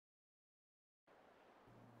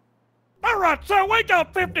Alright, so we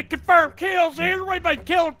got 50 confirmed kills here. We've been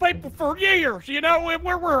killing people for years, you know, and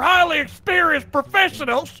we're highly experienced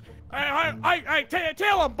professionals.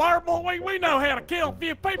 Tell them, Barble, we know how to kill a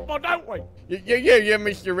few people, don't we? Yeah,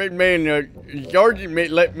 Mr. Redman, Sergeant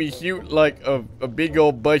let me shoot like a big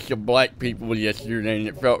old bunch of black people yesterday, and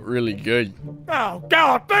it felt really good. Oh,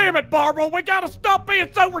 God damn it, Barble, we gotta stop being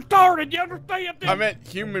so retarded, you understand? I meant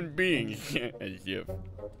human beings, as if.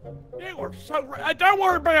 You are so don't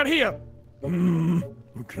worry about him.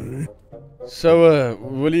 Okay. So,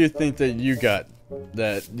 what do you think that you got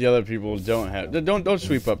that the other people don't have? Don't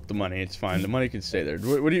sweep up the money. It's fine. The money can stay there.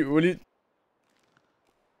 What do you?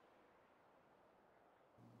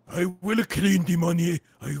 I will clean the money.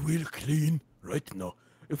 I will clean right now.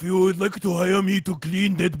 If you would like to hire me to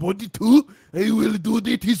clean that body too, I will do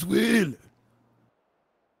that as well.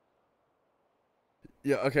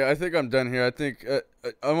 Yeah. Okay. I think I'm done here. I think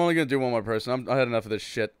I'm only gonna do one more person. I had enough of this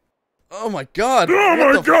shit. Oh my God! Oh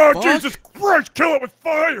my God! Jesus Christ! Kill it with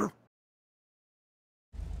fire!